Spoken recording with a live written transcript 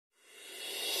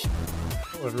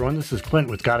Hello everyone, this is Clint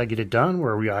with Gotta Get It Done,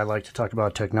 where I like to talk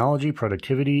about technology,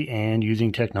 productivity, and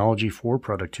using technology for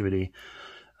productivity.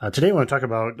 Today I want to talk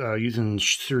about using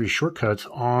Siri shortcuts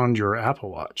on your Apple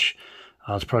Watch.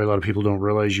 It's probably a lot of people don't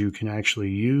realize you can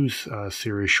actually use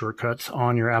Siri shortcuts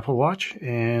on your Apple Watch,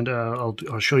 and I'll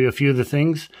show you a few of the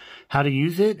things, how to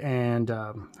use it, and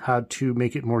how to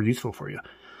make it more useful for you.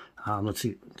 Let's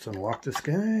see, let's unlock this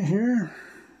guy here.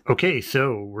 Okay,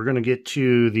 so we're going to get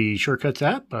to the Shortcuts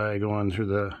app by going through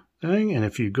the thing, and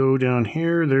if you go down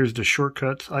here, there's the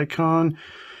Shortcuts icon,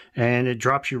 and it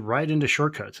drops you right into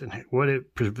Shortcuts. And what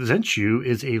it presents you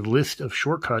is a list of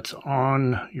shortcuts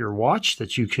on your watch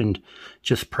that you can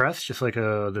just press, just like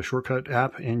the Shortcut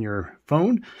app in your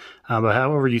phone. But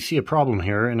however, you see a problem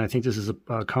here, and I think this is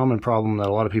a common problem that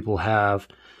a lot of people have,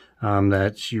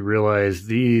 that you realize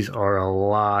these are a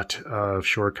lot of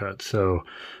shortcuts. So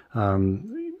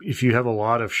if you have a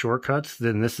lot of shortcuts,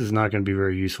 then this is not going to be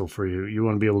very useful for you. You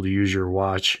want to be able to use your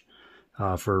watch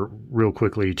for real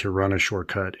quickly to run a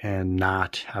shortcut and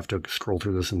not have to scroll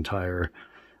through this entire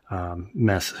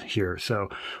mess here. So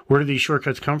where do these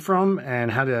shortcuts come from,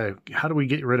 and how do we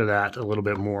get rid of that a little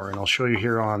bit more? And I'll show you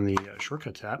here on the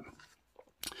Shortcuts app.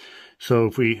 So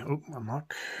if we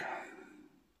unlock.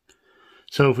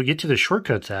 So if we get to the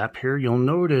Shortcuts app here, you'll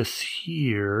notice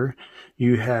here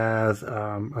you have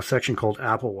a section called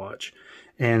Apple Watch.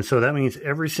 And so that means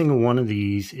every single one of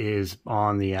these is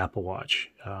on the Apple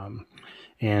Watch.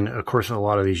 And of course, a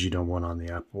lot of these you don't want on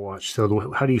the Apple Watch.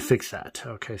 So how do you fix that?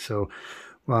 Okay, so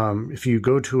if you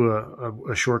go to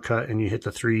a shortcut and you hit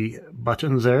the three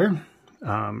buttons there,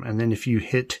 and then if you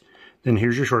hit, then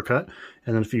here's your shortcut.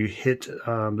 And then if you hit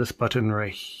this button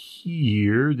right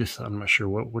here, I'm not sure,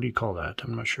 what do you call that?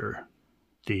 I'm not sure.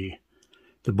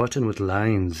 The button with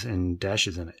lines and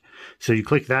dashes in it. So you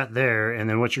click that there, and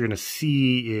then what you're going to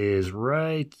see is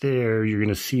right there, you're going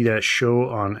to see that show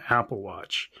on Apple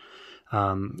Watch,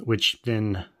 which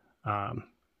then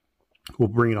will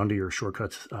bring it onto your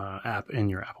Shortcuts app in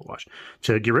your Apple Watch.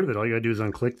 To get rid of it, all you got to do is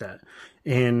unclick that.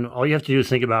 And all you have to do is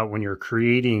think about when you're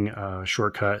creating a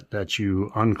shortcut that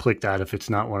you unclick that if it's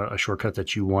not a shortcut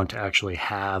that you want to actually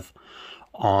have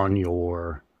on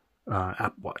your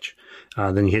Apple Watch.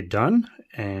 Then you hit done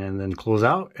and then close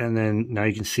out, and then now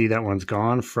you can see that one's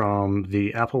gone from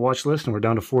the Apple Watch list, and we're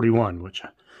down to 41, which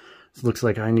looks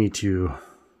like I need to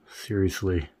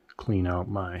seriously clean out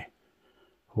my,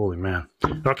 holy man.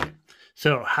 Okay,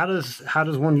 so how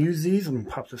does one use these? Let me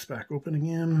pop this back open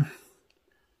again.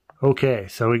 Okay,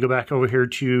 so we go back over here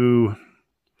to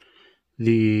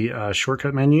the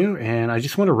shortcut menu, and I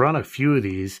just want to run a few of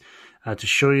these to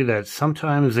show you that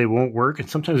sometimes they won't work and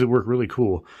sometimes they work really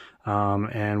cool.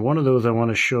 And one of those I want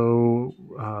to show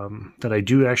that I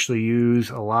do actually use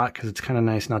a lot, because it's kind of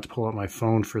nice not to pull out my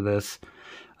phone for this,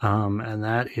 and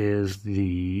that is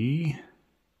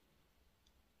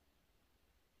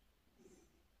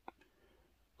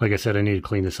like I said, I need to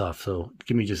clean this off, so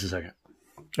give me just a second.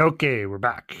 Okay, we're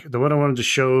back. The one I wanted to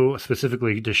show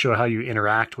specifically to show how you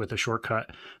interact with a shortcut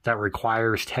that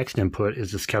requires text input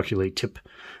is this Calculate Tip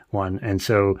one. And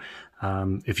so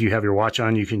if you have your watch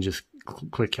on, you can just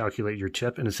click Calculate Your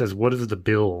Tip, and it says, what is the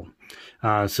bill?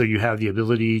 So you have the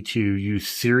ability to use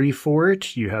Siri for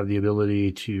it. You have the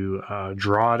ability to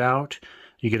draw it out.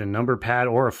 You get a number pad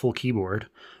or a full keyboard.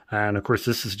 And of course,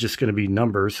 this is just going to be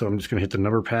numbers. So I'm just going to hit the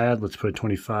number pad. Let's put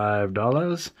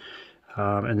 $25.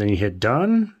 And then you hit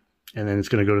done, and then it's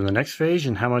going to go to the next phase.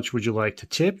 And how much would you like to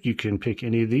tip? You can pick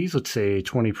any of these. Let's say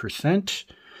 20%.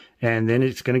 And then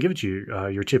it's going to give it to you.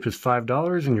 Your tip is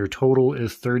 $5 and your total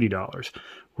is $30.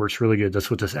 Works really good. That's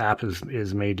what this app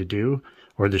is made to do,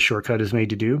 or the shortcut is made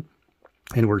to do.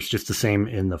 And works just the same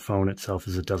in the phone itself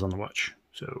as it does on the watch.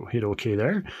 So hit OK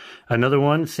there. Another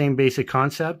one, same basic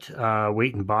concept,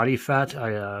 weight and body fat.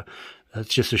 That's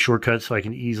just a shortcut so I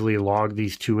can easily log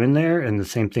these two in there, and the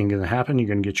same thing going to happen. You're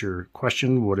going to get your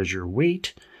question, what is your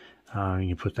weight?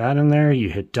 You put that in there, you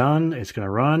hit done, it's going to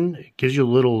run. It gives you a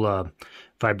little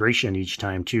vibration each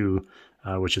time too,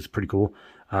 which is pretty cool.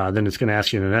 Then it's going to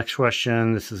ask you the next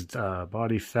question. This is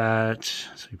body fat,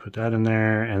 so you put that in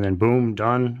there, and then boom,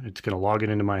 done. It's going to log it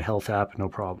into my health app, no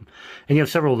problem. And you have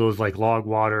several of those like log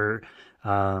water.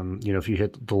 If you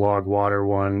hit the log water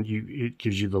one, it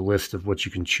gives you the list of what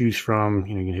you can choose from.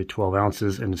 You can hit 12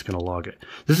 ounces and it's going to log it.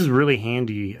 This is really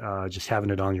handy, just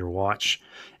having it on your watch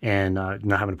and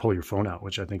not having to pull your phone out,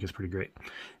 which I think is pretty great.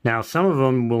 Now, some of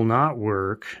them will not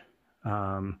work.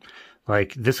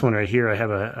 Like this one right here, I have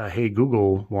a Hey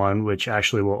Google one, which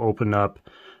actually will open up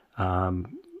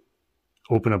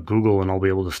Google, and I'll be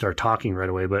able to start talking right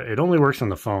away, but it only works on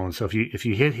the phone. So if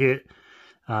you hit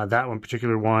that one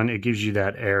particular one, it gives you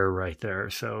that error right there.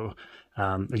 So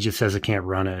It just says it can't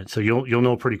run it. So you'll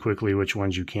know pretty quickly which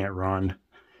ones you can't run.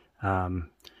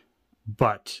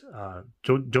 But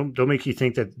don't make you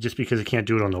think that just because it can't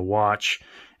do it on the watch.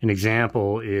 An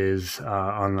example is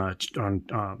on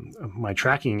my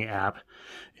tracking app.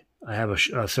 I have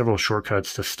several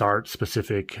shortcuts to start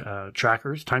specific time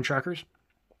trackers,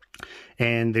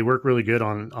 and they work really good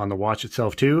on the watch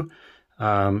itself too.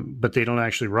 But they don't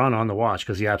actually run on the watch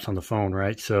because the app's on the phone,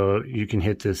 right? So you can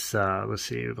hit this. Let's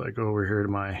see if I go over here to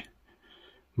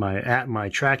my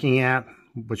tracking app.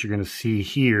 What you're going to see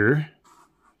here,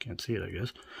 can't see it, I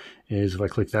guess, is if I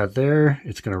click that there,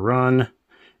 it's going to run,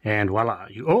 and voila!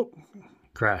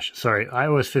 Crash. Sorry,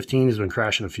 iOS 15 has been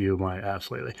crashing a few of my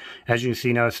apps lately. As you can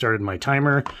see now, it started my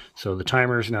timer, so the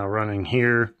timer is now running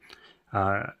here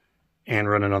and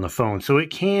running on the phone. So it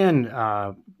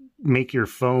can make your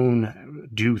phone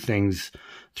do things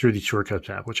through the Shortcuts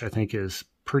app, which I think is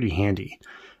pretty handy.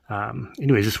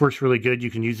 Anyways, this works really good.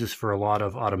 You can use this for a lot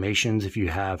of automations. If you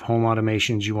have home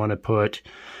automations you want to put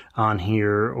on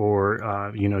here,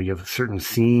 or you have certain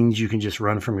scenes you can just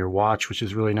run from your watch, which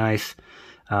is really nice.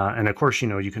 And of course,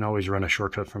 you can always run a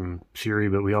shortcut from Siri,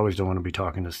 but we always don't want to be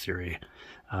talking to Siri.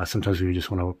 Sometimes we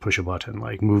just want to push a button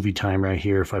like movie time right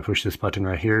here. If I push this button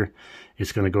right here,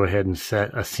 it's going to go ahead and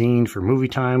set a scene for movie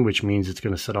time, which means it's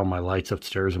going to set all my lights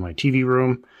upstairs in my TV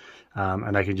room.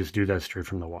 And I can just do that straight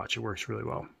from the watch. It works really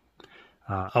well.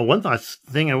 One last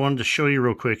thing I wanted to show you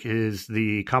real quick is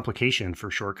the complication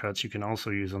for shortcuts you can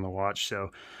also use on the watch.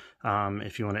 So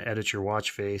if you want to edit your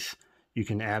watch face, you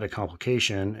can add a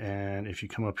complication, and if you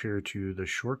come up here to the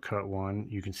shortcut one,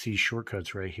 you can see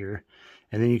shortcuts right here,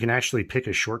 and then you can actually pick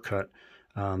a shortcut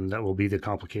that will be the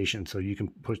complication. So you can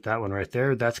put that one right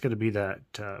there. That's going to be that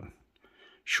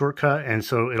shortcut, and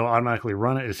so it'll automatically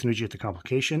run it as soon as you hit the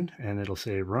complication, and it'll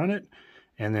say run it,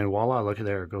 and then voila, look at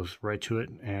there, it goes right to it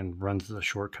and runs the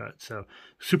shortcut. So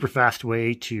super fast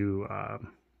way to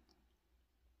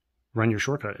run your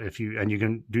shortcut and you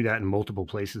can do that in multiple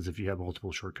places if you have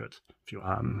multiple shortcuts.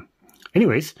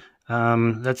 Anyways,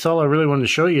 that's all I really wanted to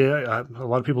show you. A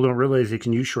lot of people don't realize they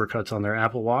can use shortcuts on their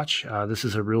Apple Watch. This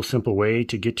is a real simple way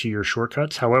to get to your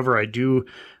shortcuts. However, I do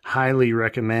highly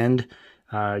recommend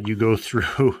you go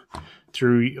through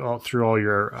all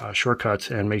your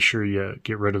shortcuts and make sure you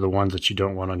get rid of the ones that you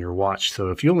don't want on your watch. So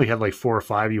if you only have like 4 or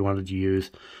 5 you wanted to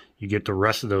use, you get the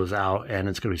rest of those out, and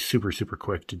it's going to be super, super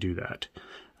quick to do that.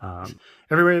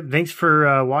 Everybody, thanks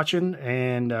for watching,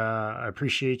 and I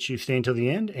appreciate you staying till the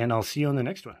end, and I'll see you on the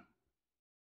next one.